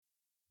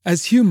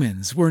As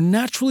humans, we're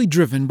naturally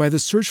driven by the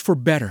search for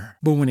better.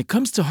 But when it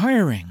comes to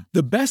hiring,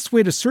 the best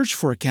way to search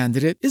for a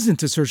candidate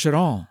isn't to search at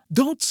all.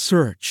 Don't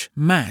search,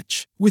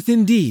 match with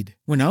Indeed.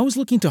 When I was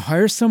looking to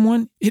hire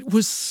someone, it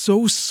was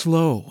so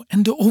slow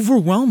and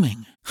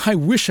overwhelming. I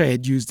wish I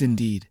had used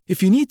Indeed.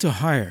 If you need to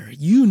hire,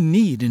 you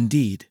need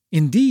Indeed.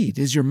 Indeed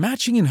is your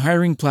matching and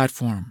hiring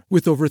platform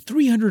with over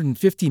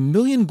 350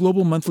 million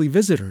global monthly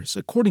visitors,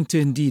 according to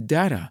Indeed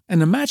data,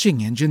 and a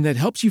matching engine that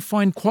helps you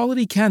find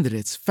quality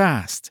candidates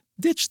fast.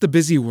 Ditch the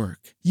busy work.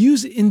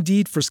 Use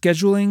Indeed for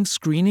scheduling,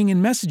 screening,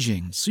 and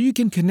messaging so you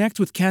can connect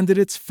with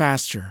candidates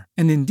faster.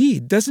 And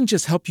Indeed doesn't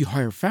just help you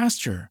hire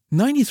faster.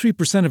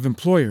 93% of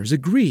employers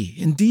agree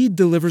Indeed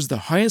delivers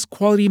the highest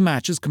quality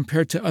matches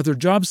compared to other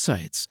job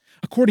sites,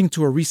 according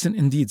to a recent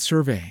Indeed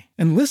survey.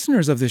 And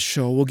listeners of this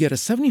show will get a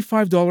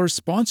 $75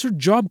 sponsored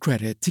job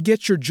credit to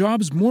get your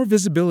jobs more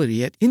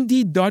visibility at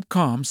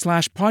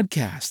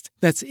Indeed.com/podcast.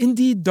 That's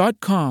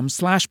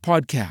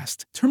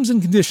Indeed.com/podcast. Terms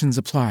and conditions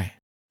apply.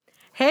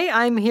 Hey,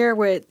 I'm here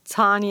with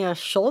Tanya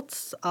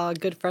Schultz, a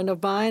good friend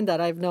of mine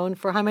that I've known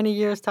for how many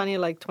years, Tanya?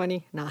 Like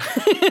 20? No.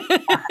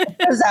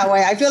 It's that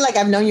way. I feel like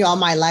I've known you all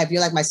my life.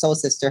 You're like my soul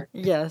sister.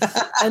 Yes.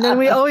 And then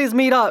we always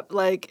meet up.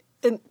 Like,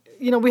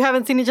 we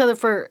haven't seen each other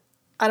for,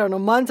 I don't know,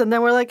 months. And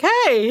then we're like,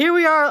 hey, here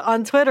we are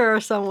on Twitter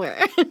or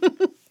somewhere.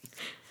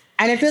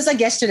 And it feels like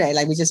yesterday,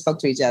 like we just spoke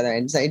to each other.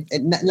 And so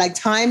like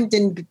time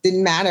didn't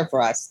matter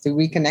for us to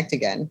reconnect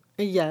again.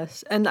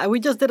 Yes. And we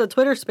just did a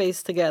Twitter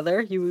space together.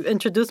 You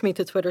introduced me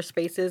to Twitter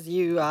spaces.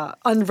 You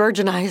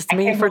unvirginized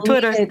me for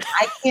Twitter.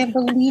 I can't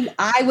believe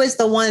I was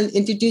the one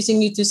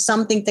introducing you to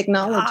something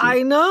technology.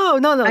 I know.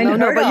 No.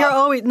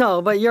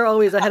 But you're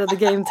always ahead of the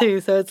game too.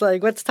 So it's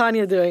like, what's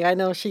Tanya doing? I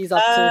know she's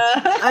up to.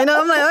 I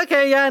know. I'm like,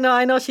 okay, yeah, no,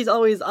 I know she's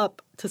always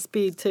up to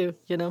speed too,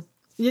 You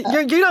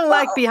don't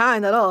lag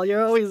behind at all.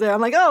 You're always there.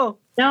 I'm like, oh.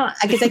 No,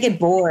 because I get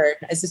bored.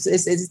 It's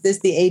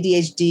the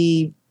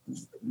ADHD.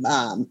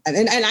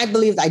 And I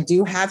believe I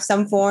do have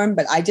some form,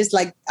 but I just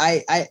like,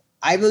 I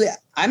believe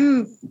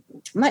I'm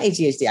not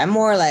ADHD. I'm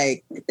more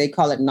like, they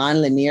call it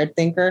non-linear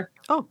thinker.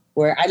 Oh.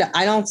 Where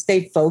I don't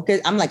stay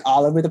focused. I'm like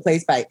all over the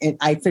place, but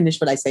I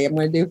finish what I say I'm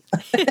going to do.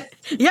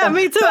 Yeah,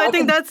 me too. I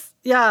think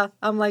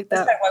I'm like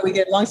that. That's why we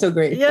get along so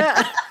great.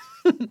 Yeah.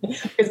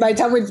 Because by the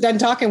time we're done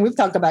talking, we've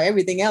talked about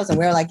everything else. And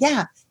we're like,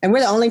 yeah. And we're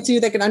the only two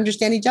that can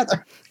understand each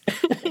other.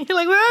 You're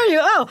like, where are you?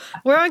 Oh,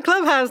 we're on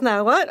Clubhouse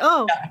now. What?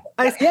 Oh.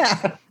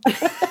 Yeah.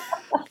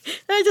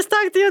 I just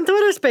talked to you on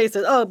Twitter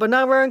Spaces. Oh, but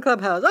now we're on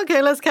Clubhouse.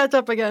 Okay, let's catch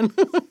up again.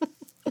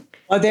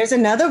 Well, there's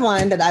another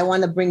one that I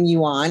want to bring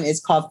you on. It's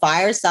called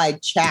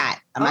Fireside Chat.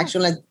 I'm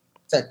actually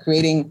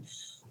creating.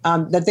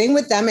 The thing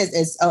with them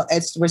is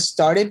it was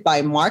started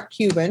by Mark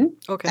Cuban.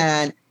 Okay.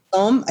 And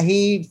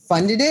he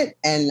funded it,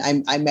 and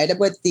I met up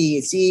with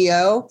the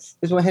CEO.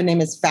 Her name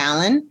is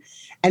Fallon.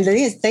 And the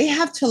thing is, they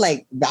have to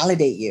like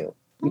validate you.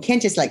 You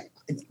can't just like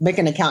make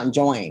an account and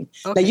join.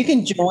 Okay. Like you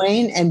can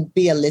join and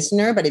be a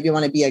listener, but if you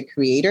want to be a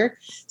creator,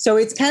 so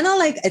it's kind of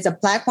like it's a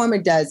platform.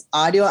 It does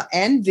audio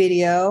and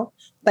video,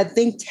 but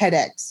think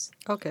TEDx.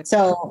 Okay.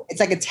 So it's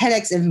like a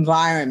TEDx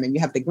environment. You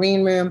have the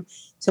green room.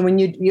 So when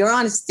you're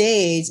on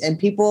stage and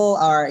people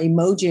are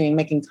emojiing,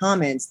 making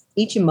comments,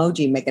 each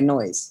emoji make a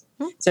noise.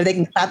 So they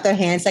can clap their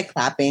hands like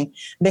clapping.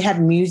 They have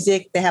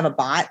music. They have a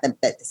bot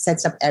that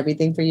sets up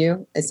everything for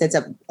you. It sets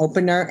up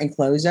opener and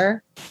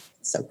closer.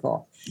 So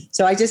cool.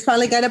 So I just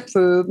finally got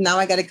approved. Now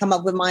I got to come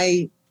up with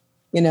my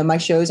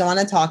shows I want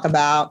to talk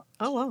about.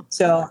 Oh, wow.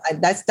 So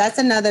that's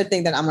another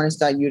thing that I'm going to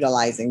start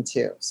utilizing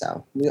too.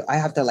 So I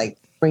have to like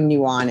bring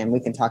you on and we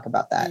can talk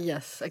about that.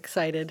 Yes,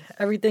 excited.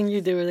 Everything you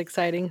do is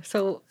exciting.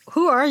 So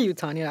who are you,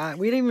 Tanya?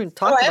 We didn't even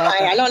talk about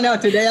that. I don't know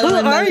today. Who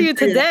are you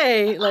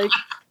today? Like,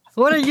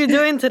 what are you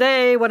doing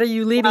today? What are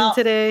you leading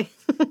today?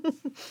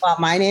 Well,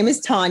 my name is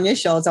Tanya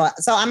Schultz.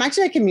 So I'm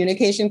actually a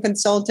communication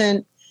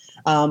consultant.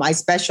 I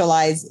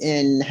specialize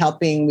in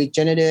helping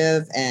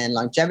regenerative and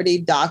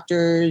longevity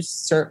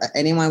doctors,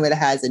 anyone that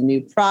has a new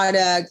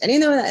product,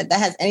 anyone that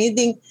has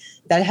anything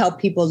that help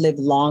people live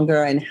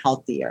longer and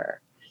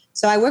healthier.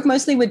 So I work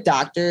mostly with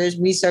doctors,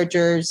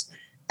 researchers,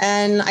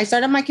 and I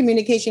started my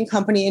communication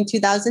company in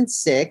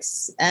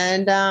 2006.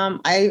 And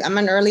I'm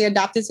an early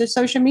adopter of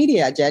social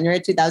media.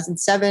 January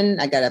 2007,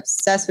 I got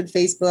obsessed with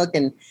Facebook.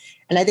 And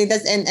I think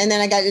and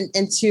then I got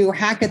into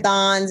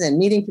hackathons and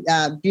meeting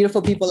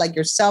beautiful people like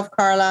yourself,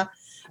 Carla.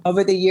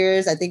 Over the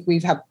years, I think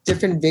we've had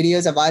different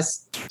videos of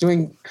us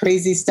doing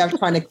crazy stuff,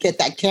 trying to get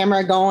that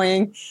camera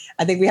going.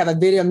 I think we have a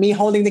video of me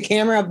holding the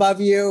camera above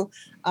you.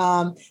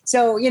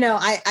 So,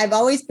 I've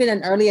always been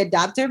an early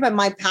adopter, but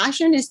my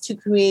passion is to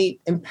create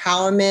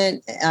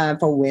empowerment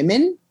for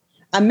women,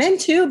 men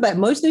too, but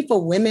mostly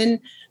for women,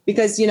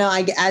 because,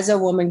 as a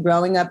woman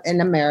growing up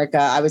in America,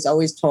 I was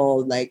always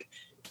told like,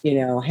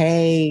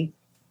 hey,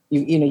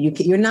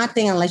 you're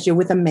nothing unless you're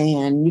with a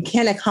man. You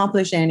can't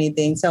accomplish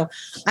anything. So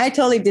I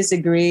totally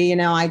disagree.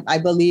 I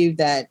believe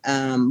that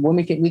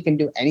we can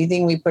do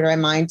anything we put our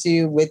mind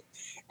to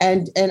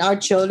and our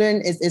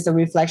children is a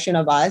reflection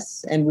of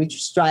us. And we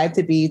strive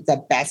to be the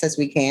best as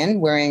we can,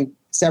 wearing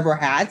several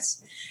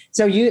hats.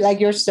 So you, like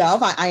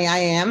yourself, I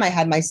am. I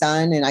had my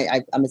son, and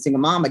I'm a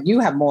single mom. But you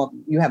have more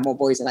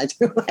boys than I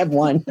do. I have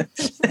one.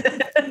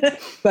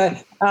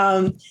 But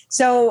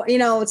so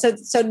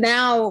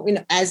now,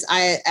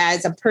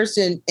 as a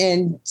person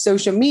in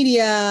social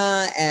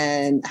media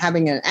and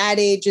having an ad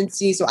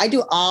agency, so I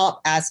do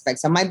all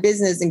aspects. So my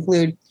business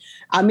include.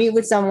 I'll meet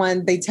with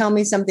someone. They tell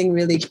me something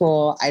really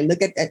cool. I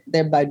look at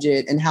their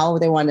budget and how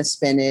they want to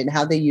spend it and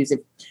how they use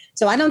it.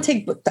 So I don't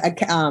take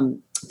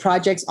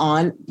projects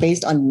on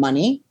based on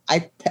money.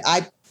 I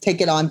take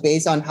it on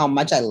based on how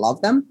much I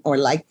love them or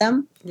like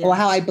them or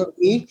how I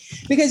believe.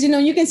 Because,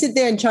 you can sit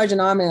there and charge an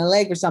arm and a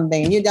leg or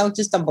something and you don't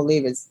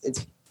believe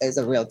it's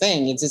a real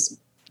thing. It's just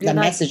the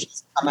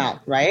messages come out,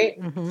 right?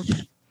 Mm-hmm.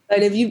 But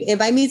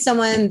if I meet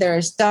someone, they're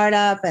a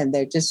startup and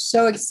they're just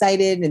so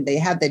excited and they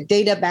have the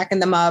data backing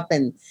them up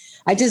and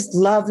I just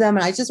love them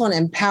and I just want to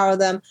empower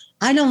them.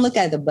 I don't look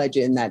at the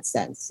budget in that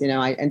sense,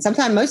 and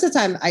sometimes, most of the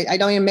time, I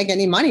don't even make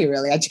any money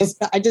really. I just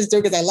do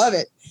it because I love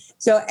it.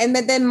 So, and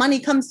then money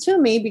comes to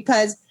me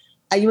because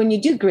when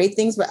you do great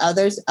things for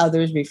others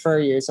refer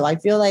you. So I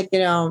feel like,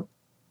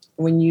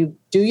 when you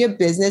do your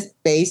business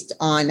based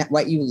on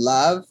what you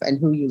love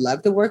and who you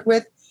love to work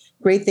with,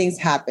 great things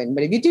happen.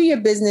 But if you do your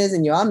business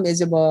and you're all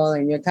miserable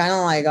and you're kind of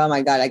like, oh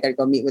my God, I got to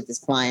go meet with this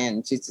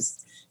client. She's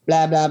just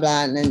blah, blah,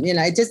 blah. And then,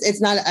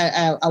 it's not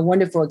a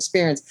wonderful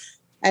experience.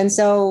 And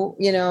so,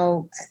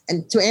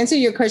 and to answer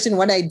your question,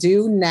 what I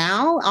do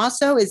now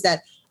also is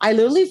that I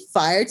literally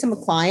fired some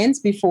clients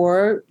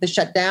before the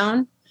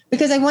shutdown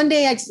because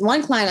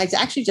one client, I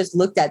actually just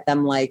looked at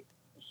them like,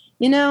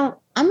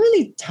 I'm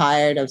really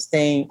tired of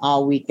staying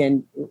all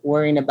weekend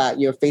worrying about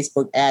your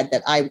Facebook ad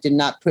that I did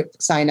not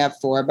sign up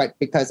for, but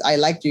because I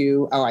liked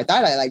you or I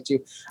thought I liked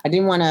you, I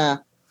didn't want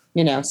to,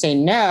 say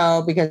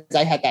no because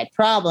I had that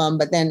problem.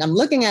 But then I'm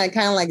looking at it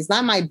kind of like, it's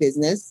not my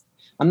business.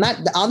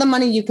 All the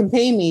money you can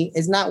pay me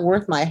is not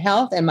worth my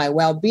health and my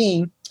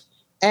well-being.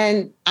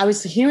 And I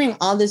was hearing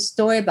all this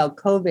story about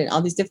COVID,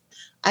 all these different,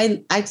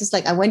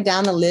 I went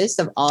down the list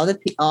of all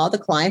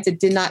the clients that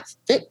did not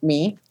fit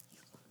me.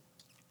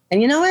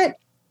 And you know what?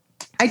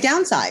 I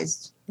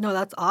downsized. No,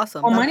 that's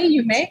awesome. The more money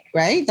you make,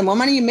 right? The more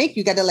money you make,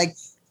 you got to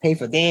pay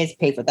for this,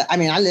 pay for that. I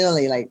mean, I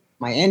literally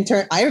my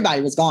intern, everybody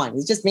was gone.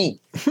 It's just me.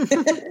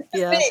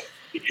 Yeah.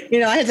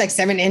 Me. I had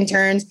 7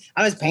 interns.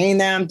 I was paying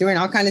them, doing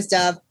all kind of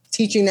stuff,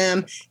 teaching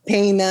them,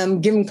 paying them,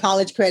 giving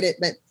college credit,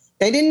 but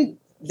they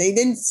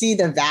didn't see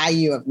the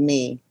value of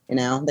me. They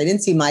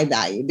didn't see my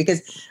value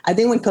because I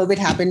think when COVID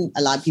happened,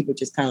 a lot of people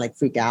just kind of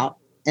freak out.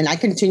 And I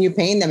continued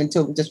paying them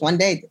until just one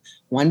day,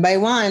 one by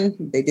one,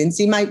 they didn't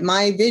see my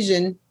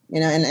vision,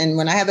 and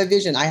when I have a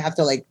vision, I have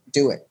to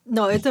do it.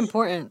 No, it's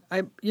important.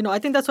 I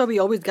think that's why we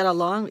always get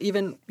along.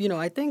 Even,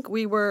 I think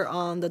we were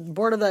on the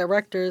board of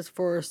directors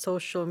for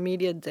Social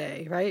Media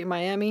Day, right? In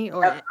Miami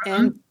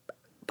and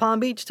Palm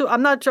Beach too.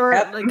 I'm not sure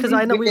because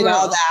I know we were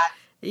all that.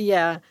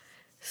 Yeah.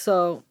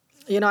 So,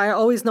 I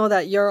always know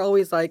that you're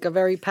always a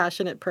very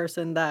passionate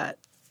person that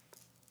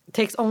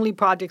takes only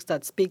projects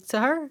that speak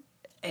to her.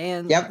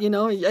 And,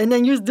 and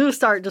then you do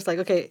start just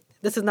okay,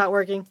 this is not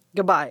working.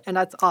 Goodbye. And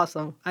that's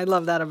awesome. I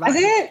love that about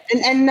you. That's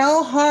it. And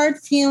no hard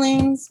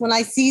feelings. When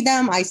I see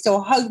them, I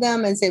still hug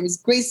them and say, it was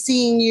great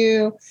seeing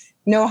you.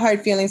 No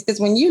hard feelings. Because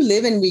when you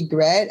live in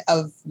regret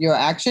of your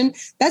action,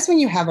 that's when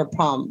you have a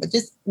problem. But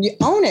just you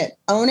own it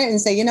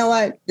and say, you know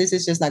what? This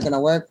is just not going to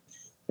work.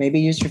 Maybe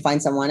you should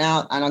find someone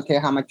out. I don't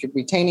care how much you're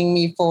retaining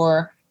me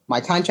for.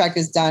 My contract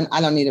is done. I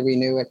don't need to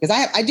renew it.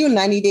 Because I do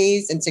 90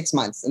 days and 6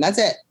 months. And that's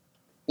it.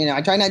 I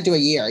try not to do a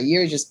year. A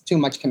year is just too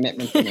much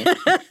commitment for me.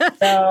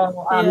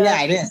 So,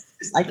 it is.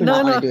 I do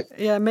not want to do it.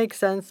 Yeah, it makes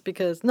sense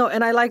because,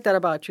 and I like that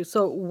about you.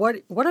 So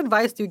what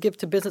advice do you give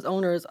to business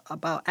owners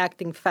about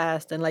acting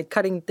fast and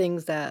cutting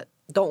things that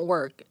don't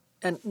work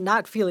and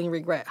not feeling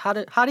regret? How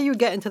do you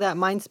get into that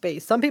mind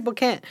space? Some people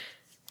can't.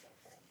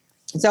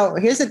 So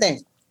here's the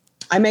thing.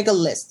 I make a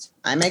list.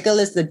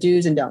 Of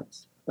do's and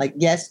don'ts.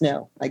 Yes,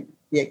 no.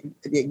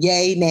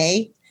 Yay,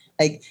 nay.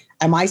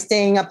 Am I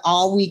staying up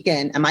all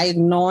weekend? Am I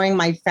ignoring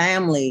my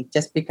family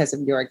just because of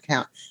your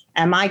account?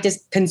 Am I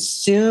just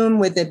consumed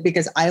with it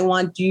because I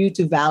want you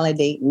to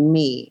validate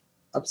me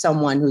of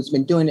someone who's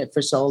been doing it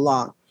for so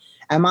long?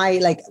 Am I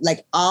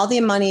like all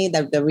the money,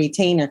 the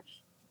retainer,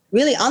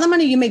 really all the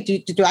money you make,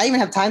 do I even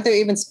have time to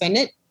even spend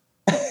it?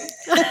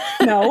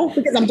 No,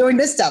 because I'm doing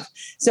this stuff.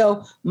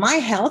 So my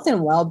health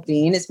and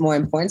well-being is more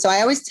important. So I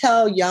always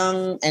tell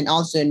young and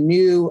also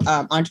new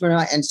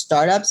entrepreneurs and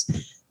startups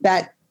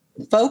that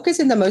focus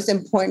on the most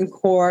important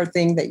core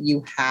thing that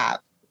you have.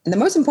 And the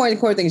most important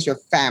core thing is your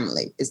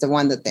family is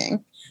the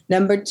thing.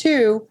 Number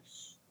 2,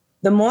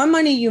 the more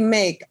money you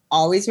make,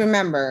 always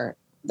remember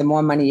the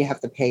more money you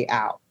have to pay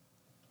out.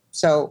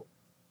 So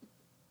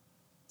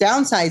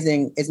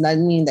downsizing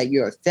doesn't mean that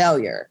you're a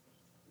failure.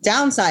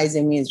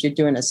 Downsizing means you're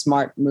doing a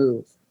smart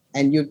move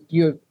and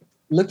you're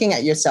looking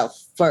at yourself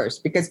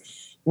first, because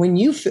when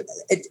you,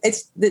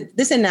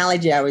 this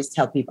analogy I always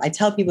tell people, I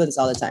tell people this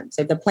all the time.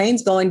 So if the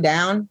plane's going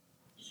down,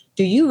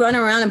 do you run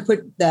around and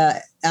put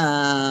the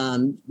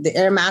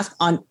air mask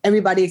on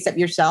everybody except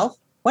yourself?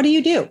 What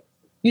do?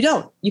 You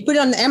don't. You put it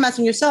on the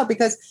Amazon yourself,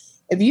 because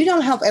if you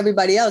don't help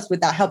everybody else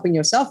without helping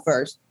yourself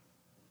first,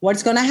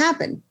 what's going to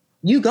happen?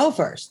 You go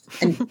first.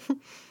 And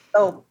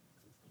so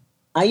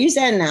I use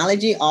that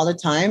analogy all the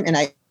time. And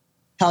I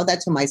tell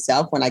that to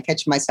myself when I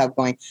catch myself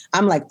going,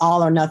 I'm like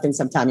all or nothing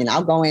sometimes. You know,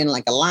 I'll go in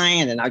like a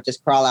lion and I'll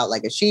just crawl out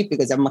like a sheep,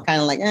 because I'm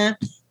kind of like,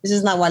 this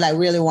is not what I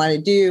really want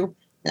to do.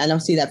 And I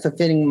don't see that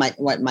fulfilling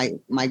what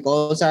my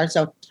goals are.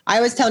 So I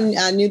always tell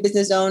new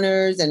business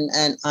owners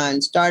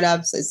and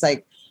startups, it's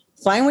like,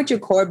 find what your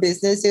core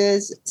business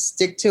is,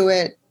 stick to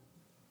it.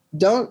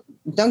 Don't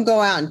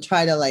go out and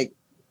try to like,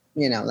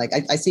 you know, like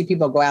I see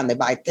people go out and they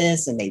buy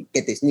this and they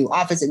get this new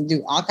office and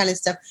do all kind of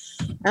stuff.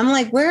 I'm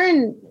like, we're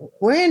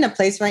in a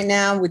place right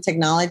now with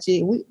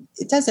technology.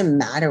 It doesn't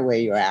matter where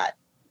you're at.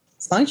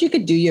 As long as you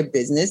could do your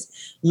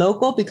business,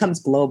 local becomes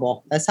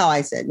global. That's how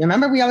I said.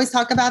 Remember, we always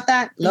talk about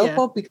that.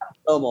 Local becomes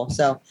global.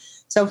 So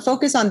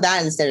focus on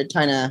that instead of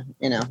trying to,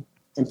 you know,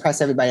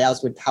 impress everybody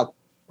else with how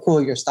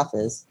cool your stuff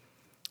is.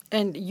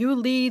 And you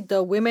lead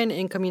the Women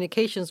in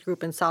Communications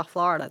group in South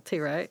Florida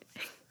too, right?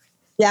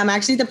 Yeah, I'm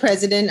actually the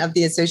president of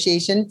the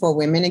Association for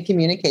Women in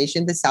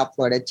Communication, the South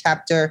Florida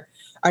chapter.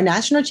 Our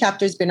national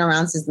chapter has been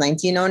around since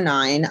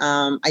 1909.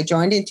 I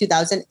joined in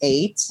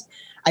 2008.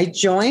 I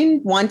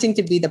joined wanting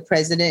to be the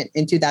president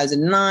in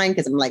 2009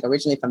 because I'm like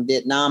originally from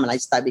Vietnam, and I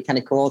just thought it'd be kind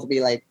of cool to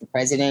be like the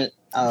president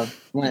of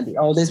one of the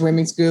oldest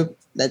women's group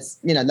that's,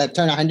 you know, that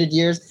turned 100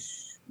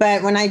 years.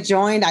 But when I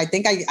joined, I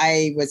think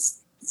I was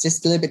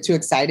just a little bit too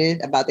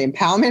excited about the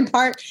empowerment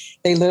part.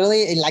 They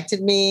literally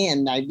elected me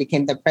and I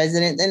became the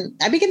president. And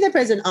I became the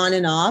president on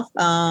and off.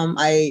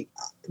 I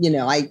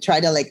try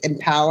to like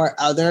empower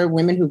other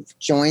women who've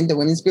joined the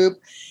women's group.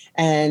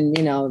 And,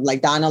 you know,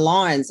 like Donna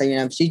Lawrence, you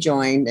know, she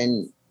joined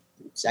and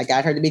I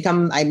got her to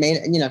become,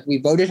 we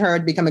voted her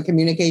to become a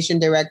communication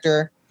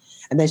director.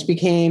 And then she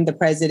became the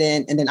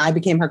president. And then I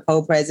became her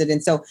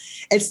co-president. So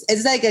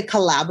it's like a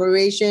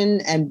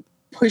collaboration and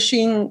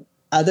pushing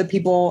other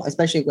people,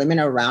 especially women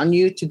around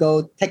you, to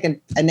go take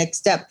a next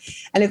step.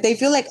 And if they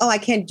feel like, oh, I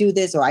can't do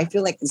this, or I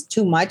feel like it's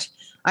too much,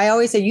 I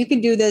always say, you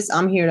can do this.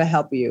 I'm here to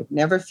help you.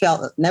 Never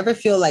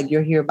feel like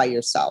you're here by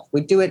yourself.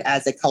 We do it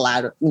as a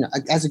collaborative,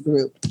 as a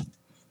group.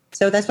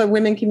 So that's what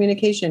Women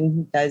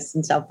Communication does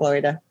in South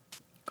Florida.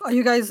 Are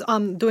you guys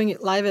doing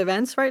live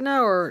events right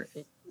now, or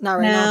not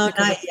right now? No,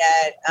 not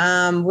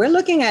yet. We're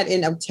looking at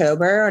in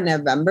October or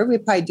November. We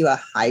probably do a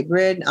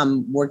hybrid.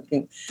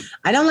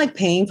 I don't like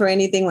paying for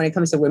anything when it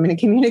comes to Women in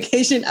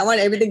Communication. I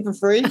want everything for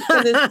free.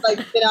 It's like,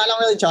 I don't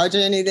really charge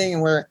anything.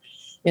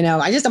 And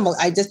I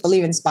just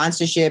believe in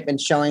sponsorship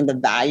and showing the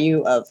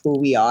value of who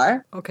we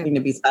are. Okay.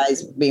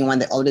 Besides being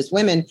one of the oldest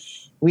women,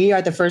 we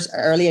are the first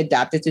early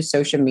adopters to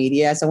social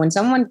media. So when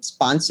someone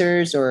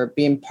sponsors or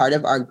being part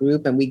of our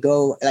group and we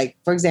go, like,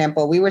 for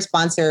example, we were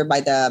sponsored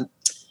by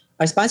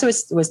our sponsor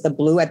was the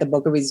Blue at the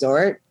Boca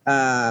Resort.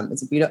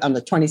 It's on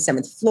the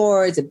 27th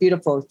floor. It's a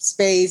beautiful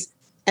space.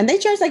 And they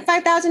charge like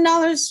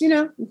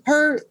 $5,000,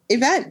 per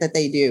event that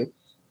they do.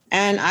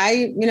 And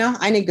I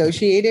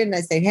negotiated and I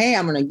said, hey,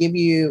 I'm going to give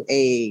you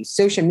a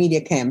social media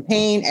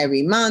campaign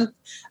every month.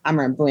 I'm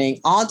going to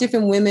bring all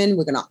different women.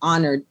 We're going to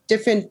honor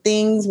different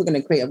things. We're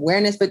going to create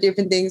awareness for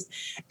different things.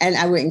 And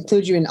I will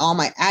include you in all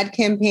my ad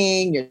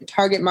campaign, your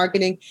target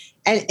marketing.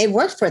 And it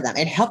worked for them.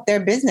 It helped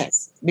their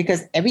business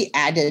because every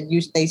ad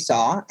that they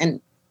saw, and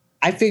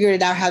I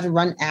figured out how to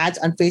run ads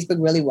on Facebook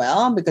really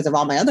well because of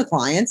all my other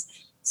clients.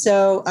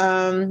 So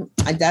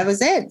that was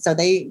it. So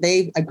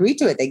they agreed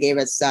to it. They gave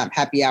us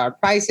happy hour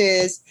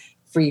prices,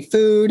 free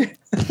food,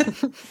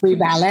 free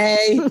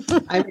ballet.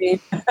 I mean,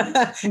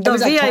 it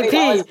was like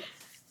VIP.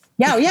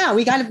 Yeah,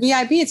 we got a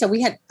VIP. So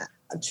we had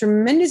a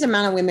tremendous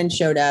amount of women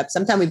showed up.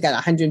 Sometimes we've got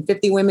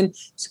 150 women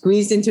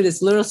squeezed into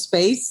this little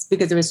space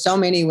because there were so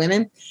many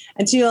women.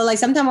 And so like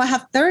sometimes we'll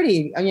have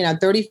 30,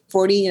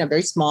 40,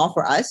 very small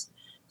for us.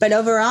 But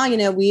overall,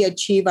 we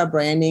achieve our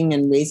branding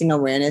and raising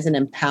awareness and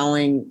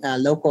empowering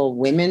local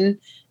women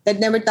that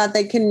never thought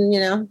they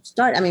can,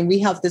 start. I mean, we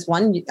helped this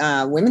one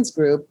women's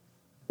group,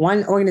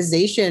 one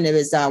organization. It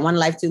was One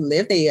Life to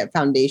Live. They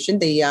foundation.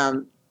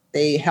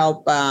 They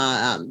help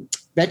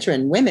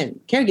veteran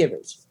women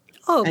caregivers.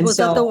 Oh, and was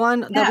that the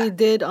one that we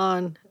did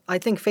on? I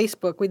think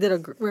Facebook. We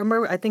did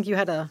remember? I think you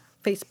had a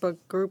Facebook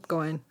group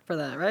going for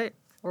that, right?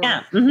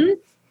 Yeah. Mm-hmm.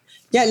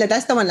 Yeah,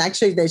 that's the one.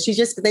 Actually, they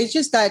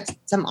just got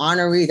some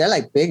honoree. They're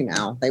like big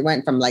now. They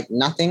went from like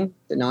nothing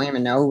to don't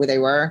even know who they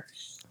were.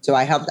 So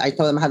I told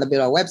them how to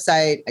build a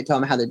website. I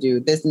told them how to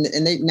do this, and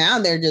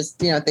they're just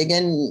they're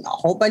getting a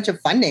whole bunch of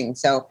funding.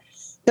 So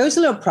those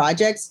little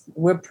projects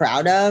we're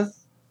proud of,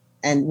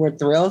 and we're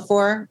thrilled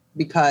for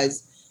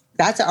because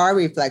that's our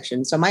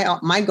reflection. So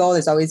my goal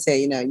is always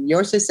say,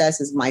 your success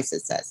is my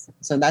success.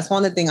 So that's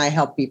one of the things I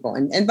help people,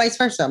 and vice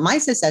versa. My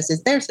success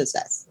is their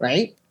success,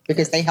 right?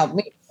 Because they help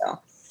me. So.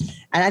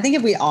 And I think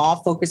if we all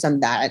focus on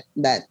that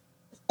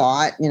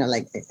thought,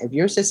 like if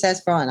you're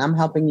successful and I'm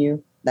helping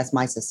you, that's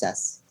my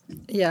success.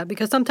 Yeah,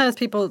 because sometimes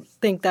people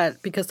think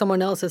that because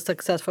someone else is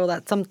successful,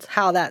 that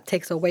somehow that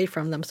takes away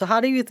from them. So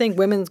how do you think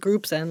women's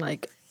groups and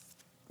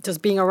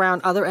just being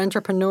around other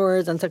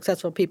entrepreneurs and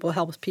successful people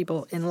helps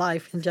people in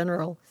life in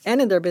general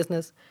and in their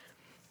business.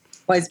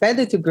 Well, it's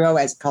better to grow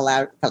as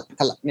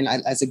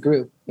as a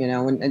group.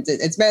 When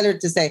it's better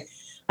to say.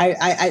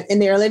 I in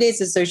the early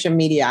days of social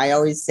media, I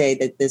always say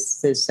that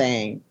this is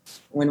saying,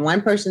 when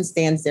one person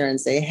stands there and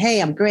say, "Hey,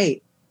 I'm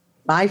great,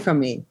 buy from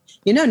me,"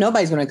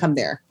 nobody's going to come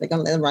there.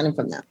 They're running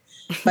from them.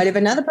 But if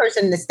another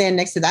person stand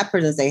next to that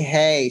person and say,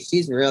 "Hey,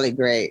 she's really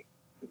great.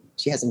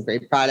 She has some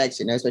great products.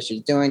 She knows what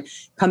she's doing.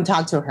 Come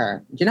talk to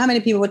her." Do you know how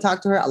many people would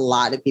talk to her? A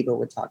lot of people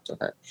would talk to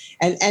her.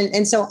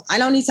 And so I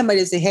don't need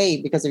somebody to say,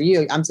 "Hey, because of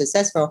you, I'm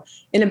successful."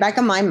 In the back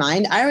of my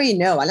mind, I already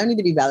know. I don't need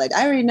to be valid.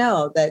 I already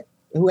know that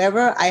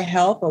whoever I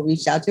help or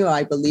reach out to or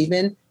I believe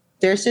in,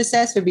 their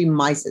success would be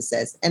my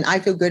success. And I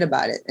feel good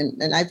about it.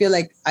 And I feel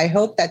like I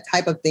hope that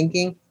type of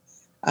thinking.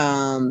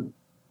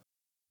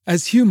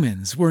 As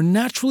humans, we're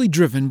naturally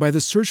driven by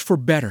the search for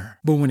better.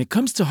 But when it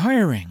comes to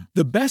hiring,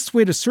 the best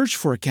way to search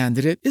for a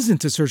candidate isn't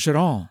to search at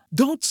all.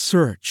 Don't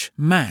search,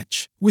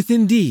 match with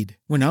Indeed.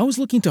 When I was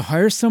looking to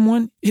hire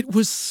someone, it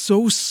was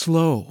so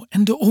slow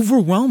and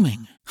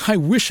overwhelming. I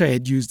wish I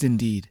had used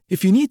Indeed.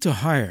 If you need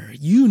to hire,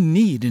 you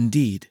need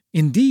Indeed.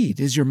 Indeed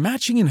is your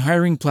matching and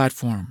hiring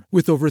platform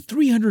with over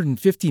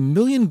 350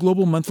 million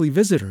global monthly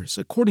visitors,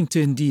 according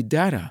to Indeed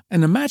data,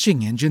 and a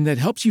matching engine that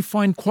helps you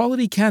find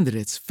quality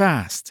candidates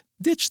fast.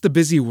 Ditch the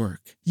busy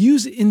work.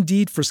 Use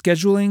Indeed for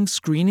scheduling,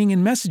 screening,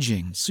 and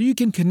messaging so you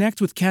can connect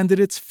with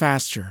candidates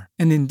faster.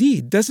 And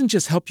Indeed doesn't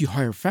just help you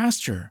hire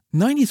faster.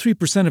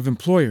 93% of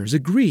employers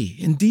agree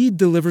Indeed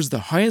delivers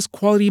the highest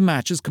quality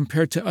matches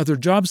compared to other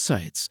job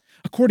sites,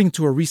 according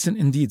to a recent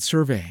Indeed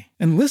survey.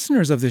 And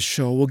listeners of this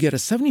show will get a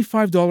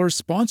 $75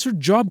 sponsored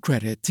job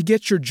credit to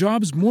get your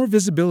jobs more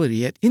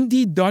visibility at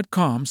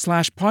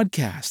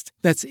Indeed.com/podcast.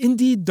 That's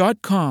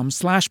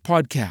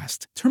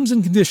Indeed.com/podcast. Terms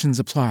and conditions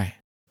apply.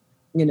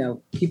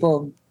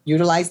 People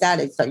utilize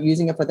that and start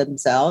using it for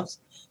themselves.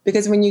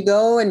 Because when you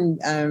go and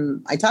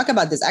I talk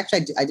about this,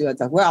 actually, I do.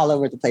 We're all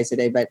over the place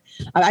today, but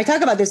I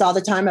talk about this all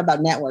the time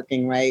about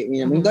networking, right?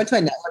 When you go to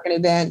a networking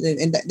event,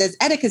 and there's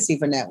etiquette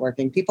for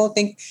networking. People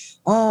think,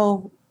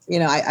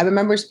 I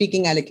remember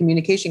speaking at a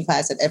communication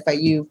class at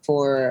FIU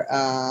for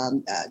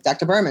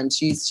Dr. Berman.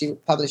 She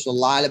published a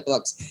lot of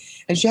books.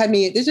 And she had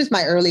me, this was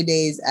my early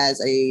days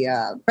as a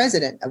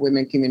president of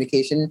Women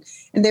Communication.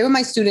 And they were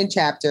my student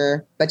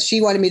chapter, but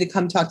she wanted me to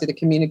come talk to the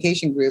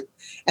communication group.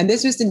 And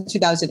this was in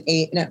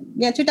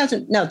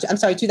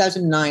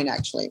 2009,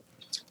 actually.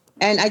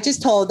 And I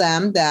just told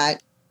them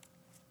that,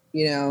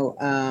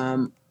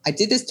 I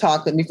did this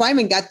talk, but before I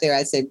even got there,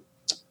 I said,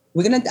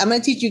 I'm going to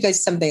teach you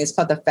guys something. It's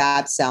called the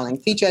FAB selling,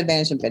 feature,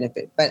 advantage, and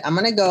benefit. But I'm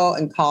going to go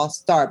and call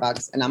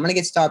Starbucks, and I'm going to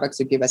get Starbucks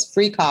to give us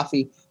free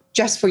coffee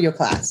just for your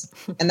class.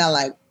 And they're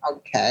like,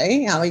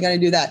 okay, how are you going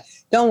to do that?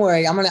 Don't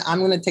worry, I'm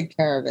going to take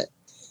care of it.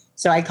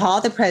 So I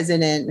called the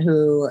president,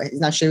 who is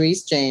now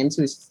Cherise James,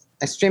 who's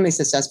extremely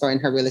successful in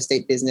her real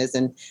estate business,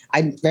 and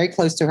I'm very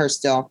close to her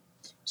still.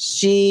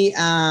 She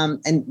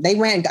and they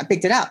went and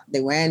picked it up.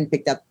 They went and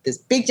picked up this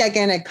big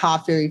gigantic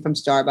coffee from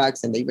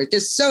Starbucks, and they were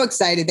just so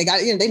excited. They got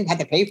they didn't have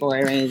to pay for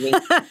it or anything.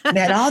 They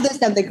had all this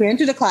stuff. They came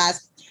into the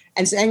class,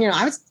 and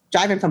I was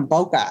driving from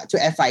Boca to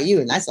FIU,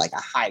 and that's like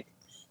a hike.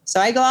 So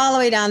I go all the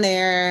way down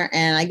there,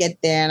 and I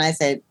get there, and I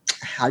said,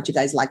 "How'd you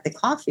guys like the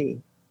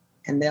coffee?"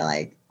 And they're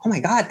like, "Oh my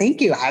God, thank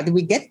you. How did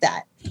we get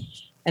that?"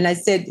 And I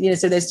said,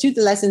 so there's two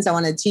lessons I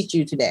want to teach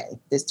you today.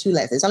 There's two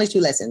lessons. There's only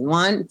two lessons.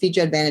 One,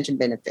 feature, advantage, and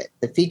benefit.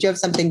 The feature of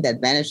something, the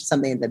advantage of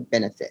something, and the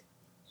benefit.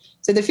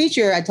 So the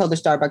feature I told the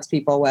Starbucks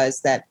people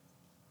was that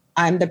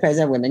I'm the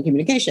president of Women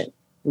Communication.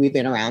 We've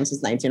been around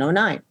since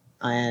 1909.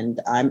 And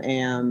I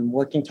am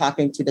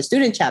talking to the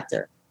student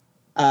chapter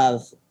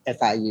of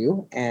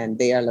FIU, and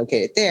they are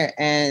located there.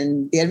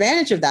 And the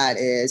advantage of that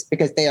is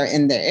because they are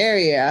in their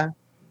area,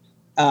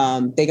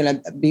 they're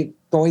going to be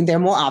going there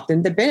more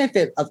often. The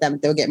benefit of them,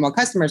 they'll get more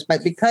customers.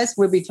 But because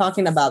we'll be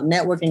talking about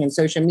networking and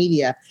social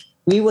media,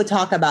 we will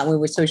talk about when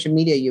we social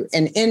media you.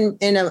 And in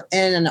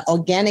an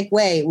organic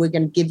way, we're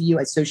going to give you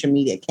a social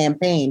media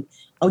campaign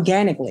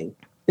organically,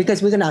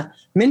 because we're going to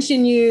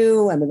mention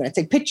you and we're going to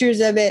take pictures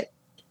of it.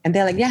 And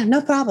they're like, yeah,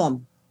 no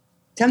problem.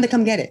 Tell them to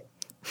come get it.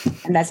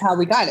 And that's how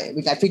we got it.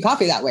 We got free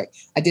coffee that way.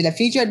 I did a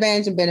feature,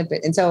 advantage, and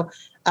benefit. And so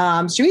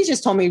Cherise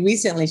just told me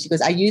recently, she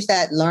goes, I used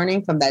that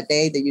learning from that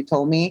day that you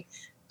told me.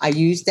 I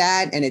used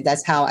that, and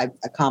that's how I've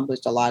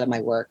accomplished a lot of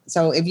my work.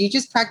 So if you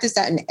just practice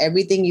that in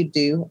everything you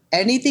do,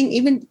 anything,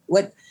 even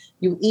what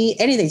you eat,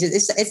 anything,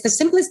 it's the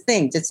simplest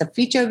thing. It's a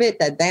feature of it,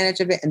 the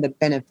advantage of it, and the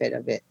benefit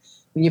of it.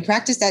 When you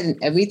practice that in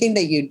everything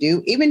that you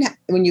do, even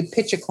when you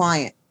pitch a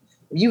client,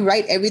 you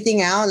write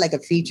everything out like a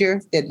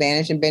feature, the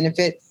advantage and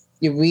benefit,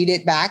 you read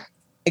it back,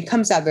 it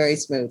comes out very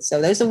smooth. So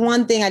there's the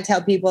one thing I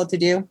tell people to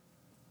do.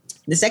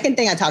 The second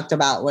thing I talked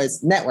about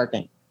was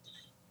networking.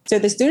 So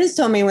the students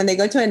told me when they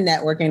go to a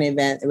networking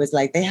event, it was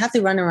like they have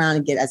to run around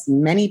and get as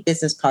many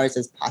business cards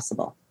as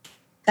possible.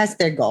 That's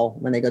their goal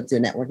when they go to a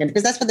networking,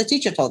 because that's what the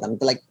teacher told them.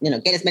 To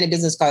get as many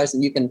business cards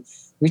and you can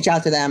reach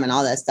out to them and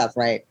all that stuff,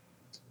 right?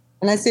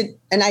 And I said,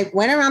 and I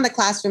went around the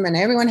classroom and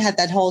everyone had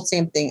that whole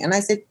same thing. And I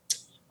said,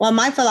 Well,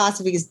 my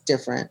philosophy is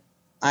different.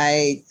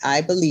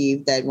 I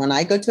believe that when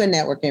I go to a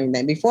networking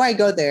event, before I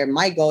go there,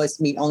 my goal is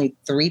to meet only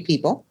 3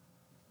 people.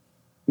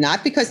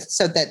 Not because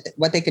so that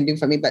what they can do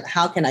for me, but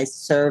how can I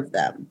serve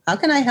them? How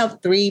can I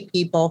help 3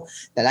 people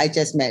that I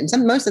just met?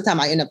 And most of the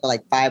time I end up with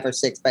like 5 or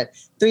 6, but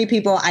 3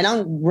 people. I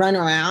don't run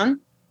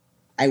around.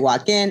 I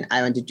walk in,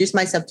 I introduce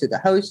myself to the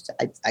host.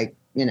 I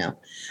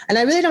and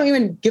I really don't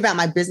even give out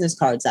my business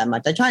cards that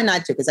much. I try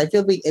not to because I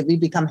feel we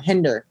become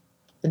hinder.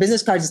 The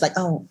business cards is like,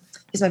 oh,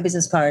 here's my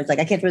business cards. Like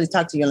I can't really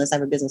talk to you unless I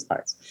have a business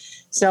cards.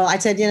 So I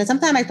said,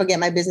 sometimes I forget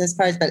my business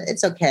cards, but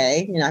it's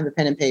okay. I have a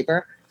pen and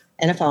paper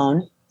and a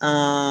phone.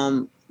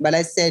 But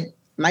I said,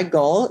 my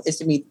goal is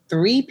to meet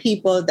 3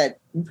 people that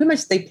pretty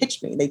much they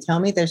pitch me. They tell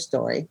me their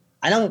story.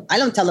 I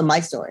don't tell them my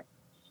story.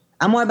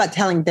 I'm more about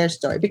telling their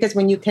story because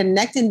when you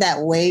connect in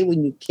that way,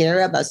 when you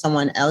care about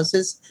someone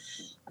else's,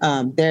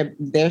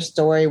 their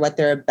story, what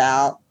they're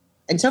about.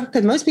 And so,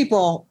 because most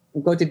people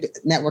go to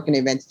networking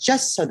events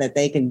just so that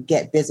they can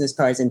get business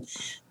cards and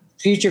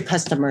future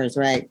customers,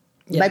 right?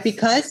 Yes. But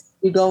because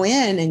you go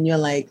in and you're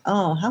like,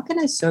 oh, how can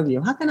I serve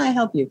you? How can I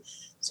help you?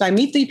 So I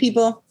meet 3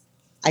 people.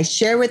 I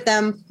share with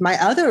them my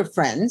other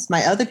friends,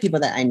 my other people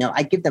that I know.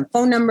 I give them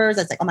phone numbers.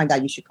 I say, oh my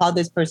God, you should call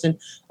this person.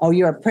 Oh,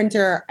 you're a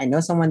printer. I know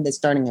someone that's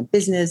starting a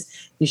business.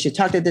 You should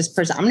talk to this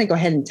person. I'm going to go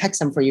ahead and text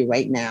them for you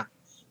right now.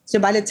 So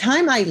by the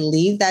time I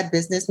leave that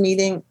business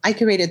meeting, I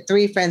created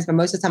 3 friends, but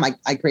most of the time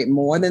I create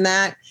more than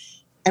that.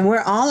 And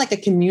we're all like a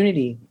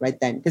community right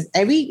then. Because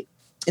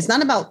it's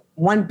not about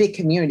one big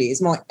community.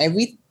 It's more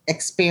every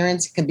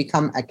experience can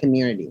become a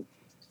community.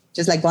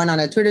 Just like going on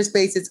a Twitter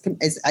space,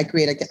 I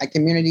create a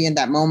community in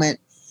that moment.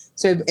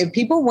 So if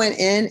people went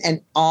in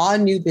and all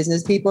new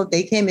business people,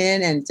 they came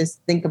in and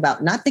just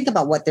not think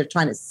about what they're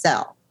trying to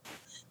sell.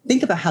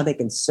 Think about how they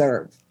can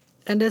serve.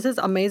 And this is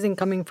amazing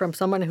coming from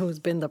someone who's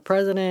been the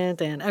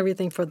president and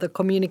everything for the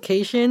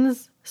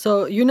communications.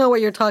 So you know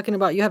what you're talking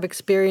about. You have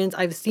experience.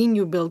 I've seen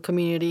you build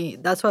community.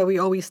 That's why we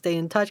always stay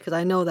in touch because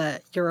I know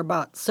that you're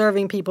about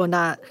serving people,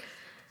 not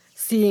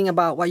seeing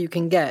about what you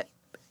can get.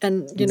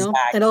 And, exactly.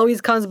 It always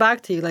comes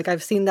back to you. Like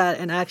I've seen that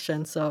in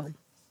action. So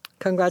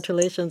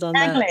congratulations on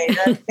that.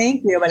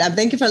 Thank you. But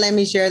thank you for letting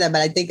me share that.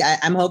 But I think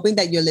I'm hoping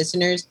that your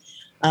listeners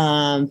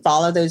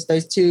follow those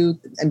 2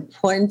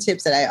 important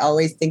tips that I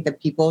always think that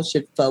people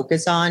should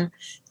focus on: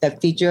 the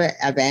feature,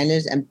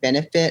 advantage, and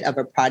benefit of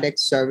a product,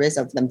 service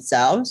of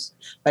themselves.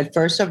 But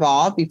first of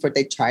all, before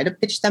they try to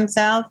pitch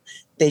themselves,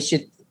 they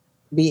should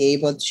be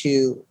able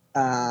to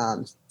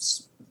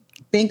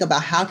think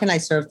about how can I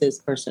serve this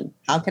person?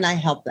 How can I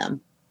help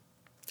them?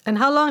 And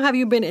how long have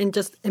you been in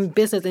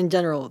business in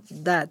general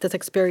that this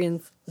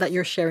experience that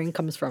you're sharing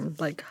comes from?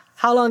 Like,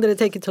 how long did it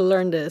take you to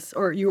learn this?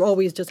 Or you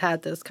always just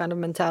had this kind of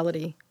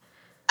mentality?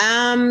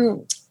 I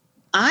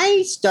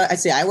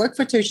worked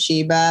for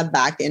Toshiba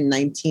back in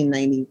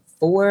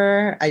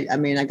 1994. I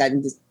got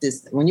into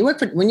this when you're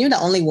the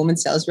only woman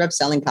sales rep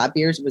selling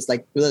copiers, it was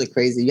like really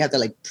crazy. You have to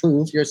like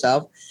prove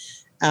yourself.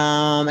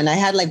 And I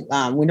had like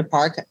Winter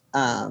Park,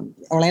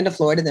 Orlando,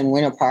 Florida, then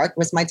Winter Park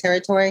was my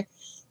territory.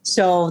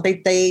 So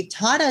they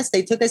taught us,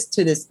 they took us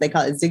to this, they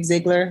call it Zig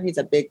Ziglar. He's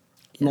a big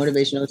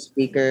motivational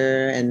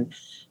speaker. And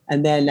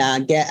then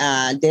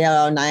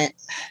Dale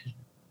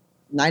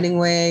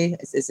Nightingale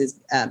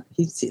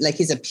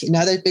he's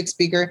another big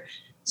speaker.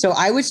 So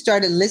I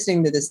started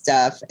listening to this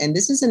stuff. And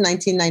this is in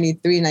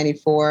 1993,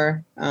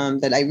 94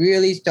 that I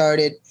really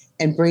started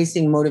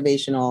embracing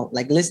motivational,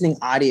 like listening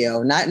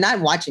audio,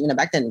 not watching.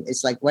 Back then,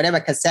 it's like whatever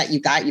cassette you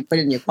got, you put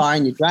it in your car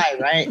and you drive,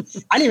 right?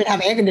 I didn't even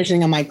have air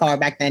conditioning in my car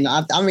back then.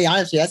 I'll be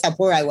honest with you, that's how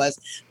poor I was.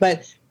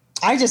 But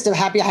I just am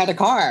happy I had a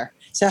car.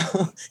 So,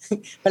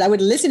 but I would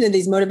listen to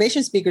these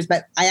motivation speakers.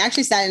 But I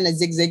actually sat in a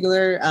Zig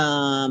Ziglar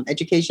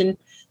education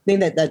thing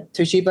that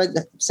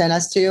Toshiba sent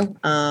us to,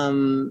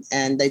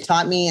 and they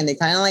taught me, and they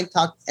kind of like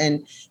talk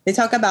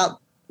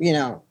about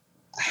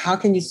how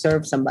can you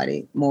serve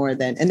somebody more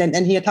than,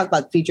 and he talked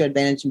about feature,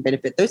 advantage, and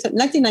benefit. There's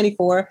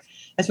 1994.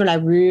 That's when I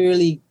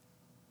really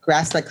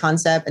grasped that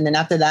concept. And then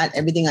after that,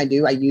 everything I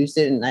do, I used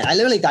it, and I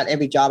literally got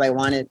every job I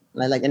wanted.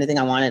 Like anything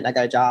I wanted, I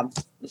got a job.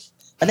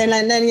 But then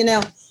I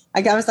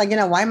was like,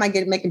 why am I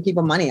making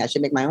people money? I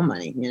should make my own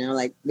money,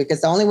 because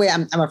the only way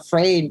I'm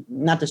afraid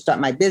not to start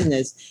my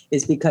business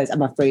is because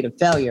I'm afraid of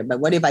failure. But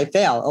what if I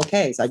fail?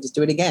 Okay, so I just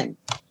do it again.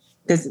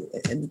 Because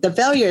the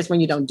failure is when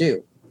you don't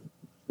do.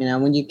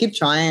 When you keep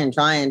trying, it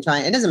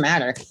doesn't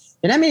matter.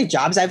 You know how many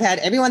jobs I've had?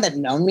 Everyone that's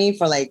known me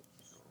for like,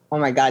 oh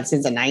my God,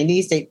 since the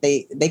 90s,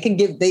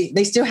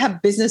 they still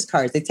have business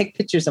cards. They take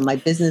pictures of my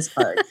business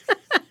cards.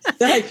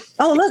 They're like,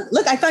 oh,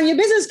 look, I found your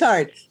business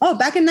card. Oh,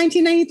 back in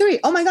 1993.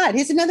 Oh my God,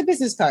 here's another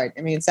business card.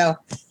 So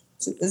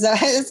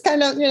it's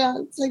kind of,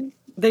 it's like.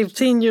 They've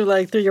seen you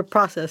like through your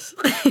process.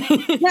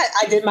 Yeah,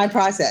 I did my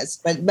process.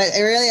 But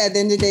really at the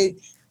end of the day,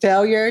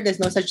 failure, there's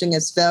no such thing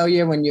as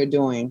failure when you're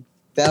doing.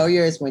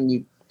 Failure is when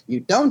you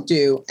don't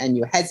do and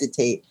you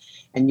hesitate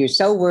and you're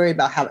so worried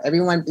about how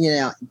everyone,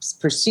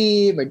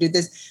 perceive or do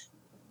this.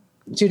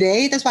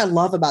 Today, that's what I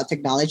love about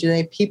technology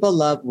today. People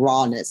love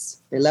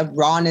rawness. They love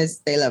rawness.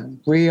 They love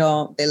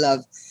real. They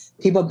love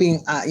people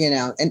being,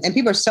 and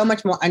people are so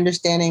much more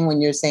understanding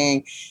when you're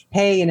saying,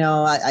 hey,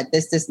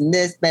 this, and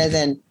this, better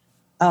than,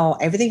 oh,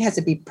 everything has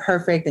to be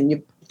perfect. And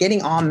you're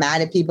getting all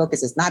mad at people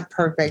because it's not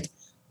perfect.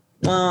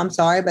 Well, I'm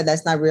sorry, but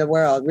that's not real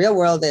world. Real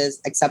world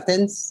is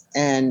acceptance,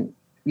 and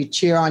you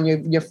cheer on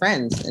your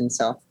friends. And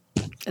so.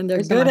 And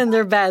they're good and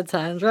they're bad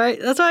times, right?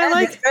 That's what I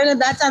like. Good and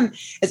bad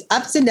times. It's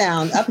ups and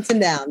downs, ups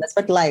and downs. That's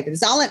what life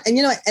is. All, and at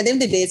the end of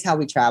the day, it's how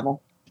we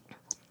travel.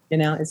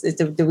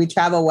 Do we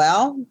travel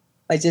well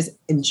by just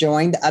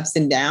enjoying the ups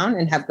and downs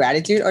and have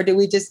gratitude, or do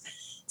we just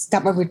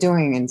stop what we're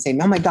doing and say,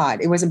 "Oh my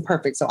God, it wasn't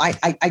perfect, so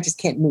I just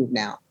can't move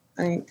now"?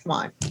 I mean, come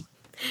on.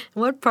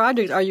 What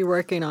project are you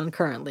working on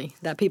currently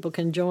that people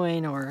can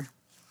join or?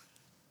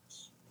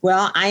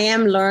 Well, I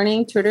am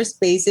learning Twitter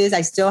Spaces.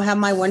 I still have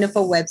my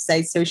wonderful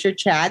website,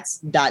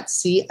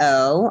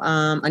 socialchats.co.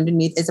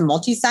 Underneath, it's a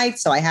multi-site,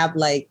 so I have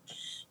like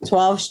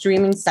 12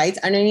 streaming sites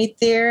underneath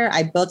there.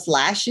 I built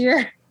last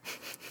year.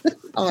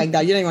 Oh my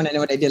God, you don't even want to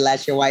know what I did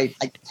last year. Why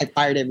I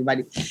fired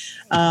everybody.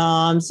 So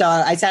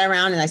I sat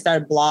around and I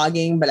started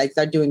blogging, but I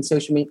started doing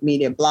social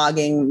media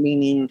blogging,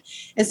 meaning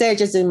instead of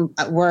just in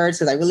words,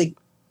 because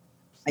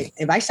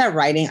if I start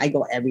writing, I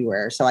go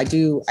everywhere. So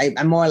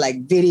I'm more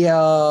like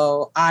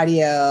video,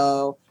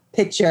 audio,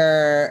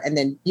 picture, and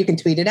then you can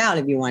tweet it out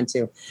if you want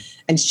to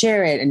and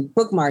share it and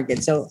bookmark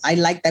it. So I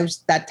like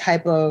that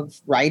type of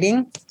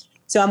writing.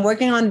 So I'm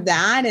working on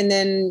that, and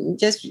then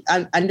just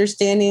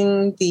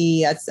understanding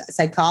the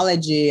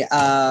psychology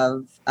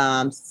of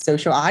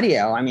social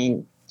audio. I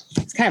mean,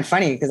 it's kind of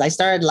funny because I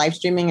started live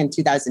streaming in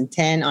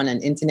 2010 on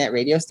an internet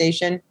radio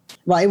station.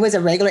 Well, it was a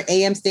regular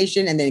AM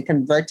station, and then it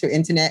converted to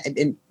internet.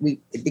 It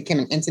became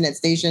an internet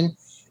station.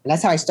 And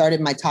that's how I started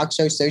my talk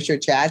show, Social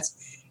Chats.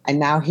 And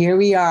now here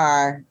we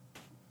are.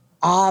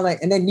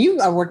 And then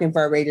you are working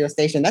for a radio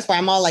station. That's why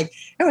I'm all like,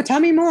 oh, tell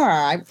me more.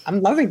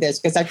 I'm loving this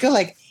because I feel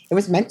like it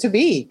was meant to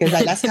be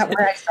because that's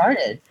where I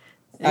started.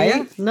 Right?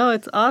 Yeah, no,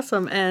 it's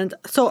awesome. And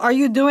so are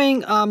you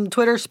doing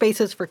Twitter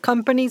Spaces for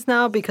companies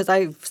now? Because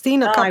I've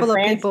seen a couple of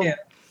people.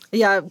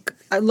 Yeah,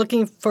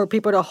 looking for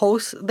people to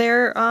host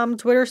their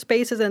Twitter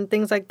Spaces and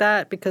things like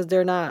that because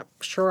they're not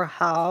sure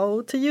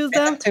how to use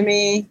them.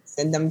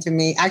 Send them to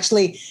me.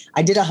 Actually,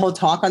 I did a whole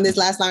talk on this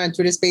last night on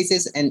Twitter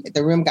Spaces, and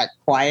the room got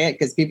quiet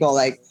because people are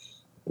like,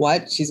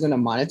 what? She's going to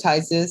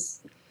monetize this?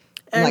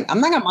 I'm like,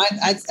 I'm not going to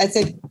monetize. I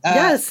said,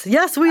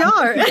 yes, we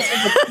are.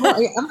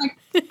 I'm like,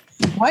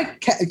 what?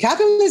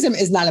 Capitalism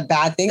is not a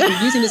bad thing.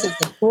 I'm using this as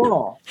a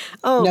tool.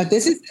 Oh, no,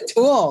 this is a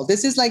tool.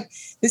 This is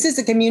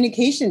a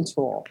communication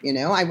tool.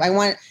 I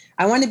want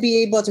to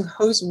be able to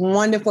host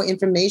wonderful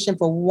information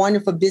for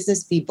wonderful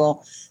business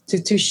people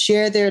to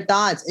share their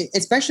thoughts,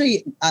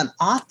 especially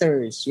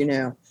authors.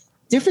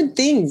 Different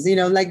things.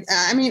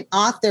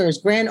 Authors,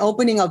 grand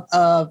opening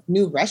of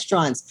new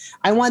restaurants.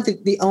 I want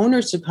the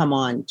owners to come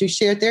on to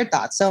share their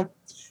thoughts. So.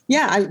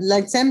 Yeah,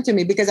 send them to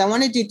me because I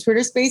want to do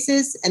Twitter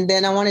Spaces, and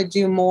then I want to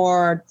do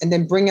more, and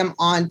then bring them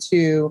on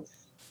to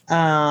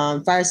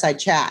Fireside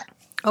Chat.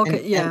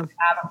 Okay, and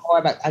have more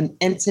of an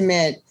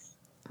intimate,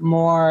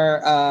 more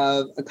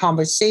of a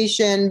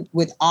conversation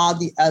with all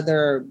the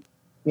other,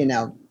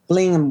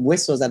 bling and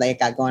whistles that I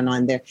got going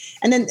on there.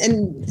 And then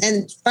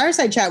and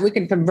Fireside Chat,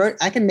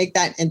 I can make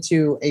that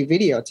into a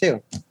video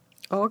too.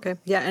 Oh, okay.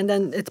 Yeah, and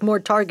then it's more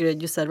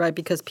targeted, you said, right?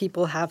 Because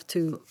people have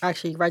to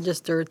actually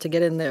register to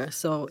get in there.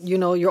 So,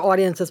 your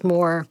audience is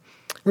more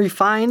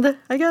refined,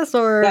 I guess,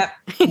 or... Yeah.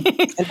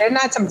 And they're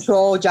not some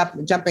troll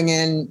jumping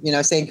in,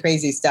 saying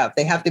crazy stuff.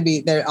 They have to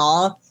be, they're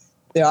all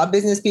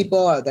business people,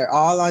 or they're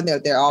all on there,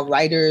 they're all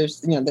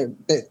writers,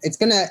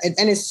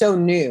 it's so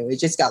new. It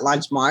just got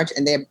launched March,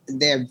 and they're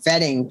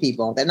vetting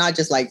people. They're not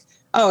just like,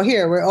 oh,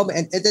 here, we're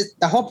open.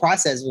 The whole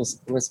process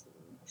was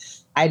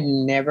I'd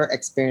never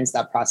experienced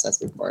that process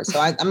before. So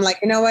I'm like,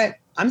 you know what?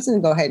 I'm just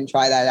going to go ahead and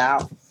try that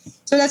out.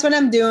 So that's what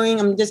I'm doing.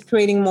 I'm just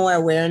creating more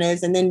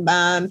awareness. And then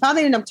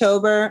probably in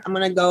October, I'm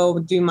going to go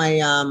do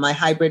my my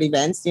hybrid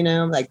events,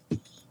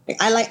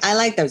 I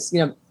like those,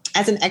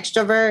 as an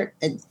extrovert,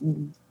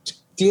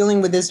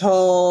 dealing with this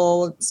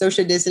whole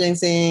social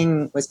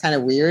distancing was kind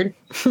of weird.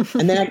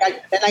 And then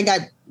I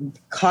got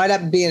caught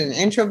up being an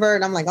introvert.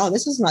 And I'm like, oh,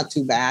 this is not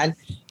too bad.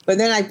 But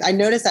then I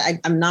noticed that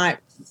I'm not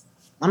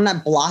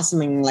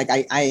blossoming like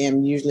I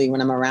am usually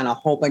when I'm around a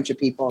whole bunch of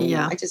people.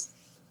 Yeah. I just,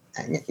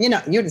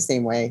 you're the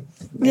same way.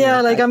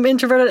 Yeah, I'm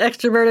introverted,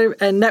 extroverted,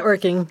 and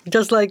networking,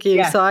 just like you.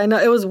 Yeah. So I know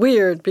it was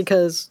weird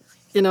because,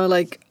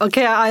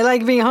 okay, I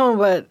like being home,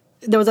 but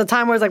there was a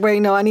time where it's like, wait,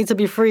 no, I need to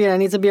be free and I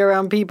need to be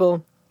around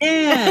people.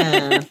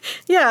 Yeah.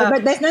 Yeah.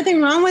 But there's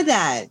nothing wrong with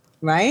that,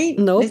 right?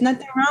 No. There's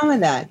nothing wrong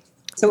with that.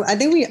 So I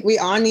think we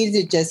all need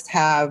to just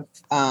have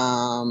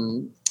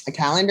a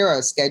calendar or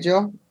a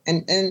schedule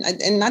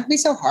and not be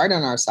so hard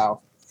on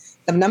ourselves.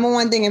 The number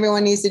one thing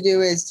everyone needs to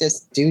do is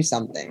just do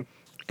something.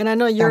 And I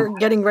know you're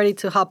getting ready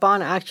to hop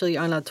on actually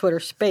on a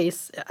Twitter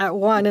Space at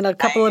 1 in a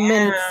couple of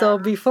minutes. So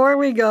before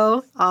we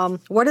go,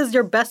 what is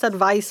your best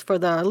advice for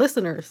the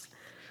listeners?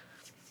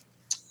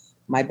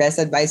 My best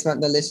advice for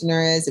the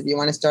listener is if you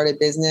want to start a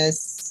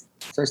business,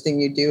 first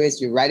thing you do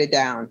is you write it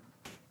down.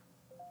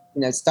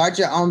 Start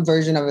your own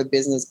version of a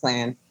business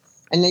plan.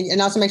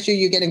 And also make sure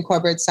you get in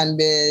corporate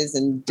SunBiz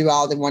and do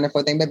all the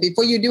wonderful things. But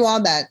before you do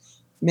all that,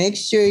 make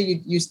sure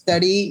you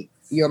study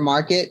your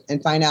market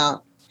and find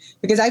out,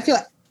 because I feel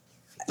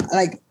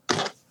like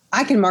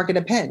I can market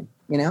a pen,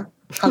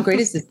 How great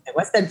is this pen?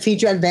 What's the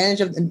feature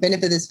advantage and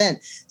benefit of this pen?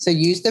 So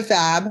use the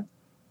Fab,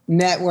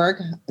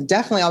 network,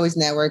 definitely always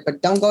network,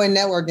 but don't go in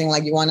networking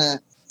like you want to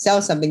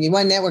sell something. You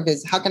want to network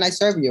is, how can I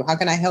serve you? How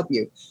can I help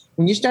you?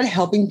 When you start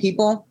helping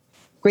people,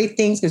 great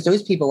things, because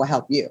those people will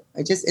help you.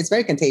 It's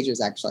very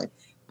contagious, actually.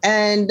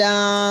 And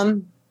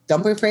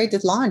don't be afraid to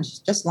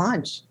launch. Just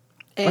launch.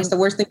 And what's the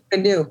worst thing you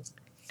can do?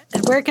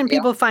 And where can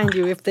people find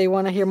you if they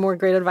want to hear more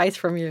great advice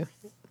from you?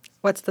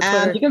 What's the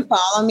Twitter? You can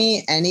follow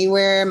me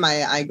anywhere.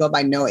 I go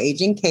by No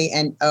Aging,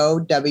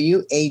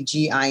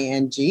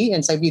 KNOWAGING.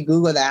 And so if you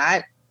Google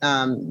that,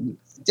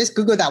 just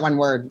Google that one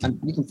word.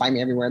 You can find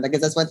me everywhere.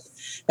 Because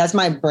that's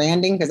my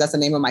branding, because that's the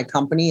name of my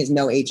company, is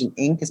No Agent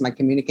Inc. is my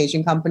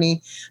communication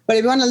company. But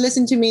if you want to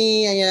listen to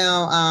me,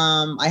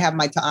 I have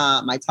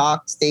my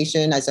talk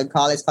station, as I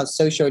call it. It's called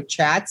Social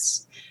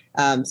Chats.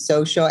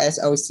 Social,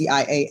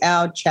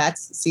 SOCIAL,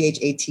 Chats,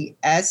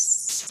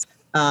 CHATS.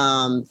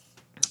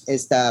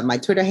 Is my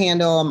Twitter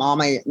handle. All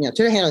my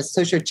Twitter handle is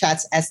Social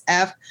Chats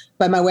SF,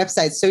 but my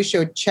website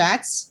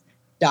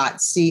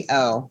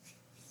socialchats.co,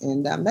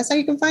 and that's how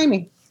you can find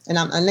me.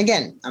 And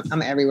again,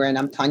 I'm everywhere, and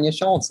I'm Tanya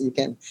Schultz. So you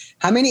can.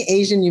 How many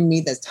Asian you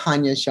meet that's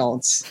Tanya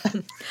Schultz?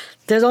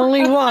 There's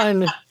only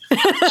one.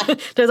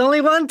 There's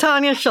only one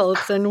Tanya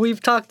Schultz, and we've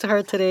talked to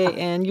her today,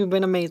 and you've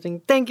been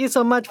amazing. Thank you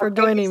so much for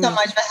joining me. Thank you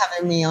so much for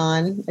having me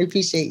on. I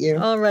appreciate you.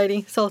 All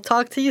righty. So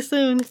talk to you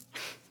soon.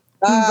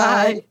 Bye.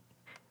 Bye.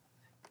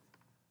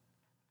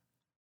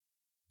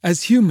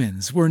 As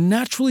humans, we're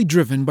naturally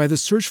driven by the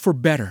search for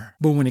better.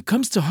 But when it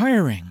comes to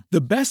hiring,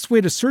 the best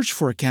way to search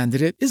for a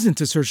candidate isn't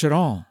to search at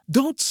all.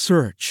 Don't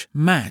search,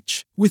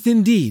 match with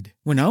Indeed.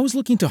 When I was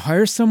looking to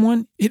hire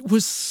someone, it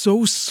was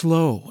so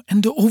slow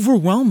and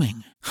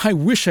overwhelming. I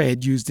wish I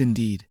had used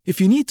Indeed.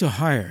 If you need to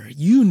hire,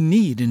 you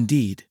need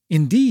Indeed.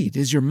 Indeed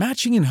is your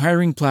matching and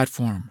hiring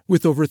platform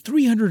with over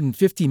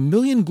 350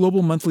 million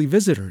global monthly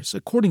visitors,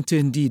 according to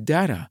Indeed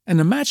data, and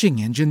a matching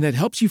engine that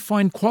helps you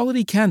find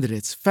quality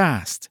candidates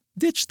fast.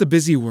 Ditch the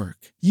busy work.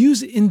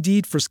 Use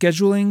Indeed for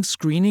scheduling,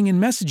 screening,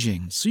 and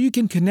messaging so you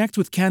can connect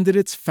with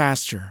candidates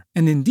faster.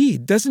 And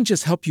Indeed doesn't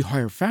just help you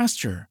hire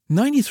faster.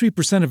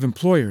 93% of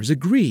employers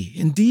agree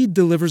Indeed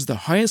delivers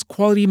the highest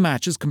quality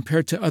matches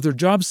compared to other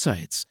job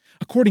sites,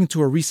 according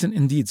to a recent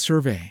Indeed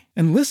survey.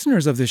 And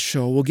listeners of this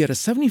show will get a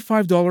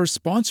 $75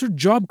 sponsored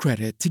job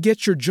credit to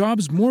get your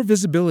jobs more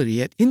visibility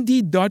at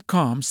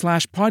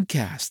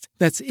Indeed.com/podcast.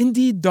 That's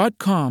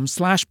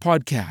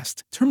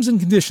Indeed.com/podcast. Terms and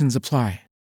conditions apply.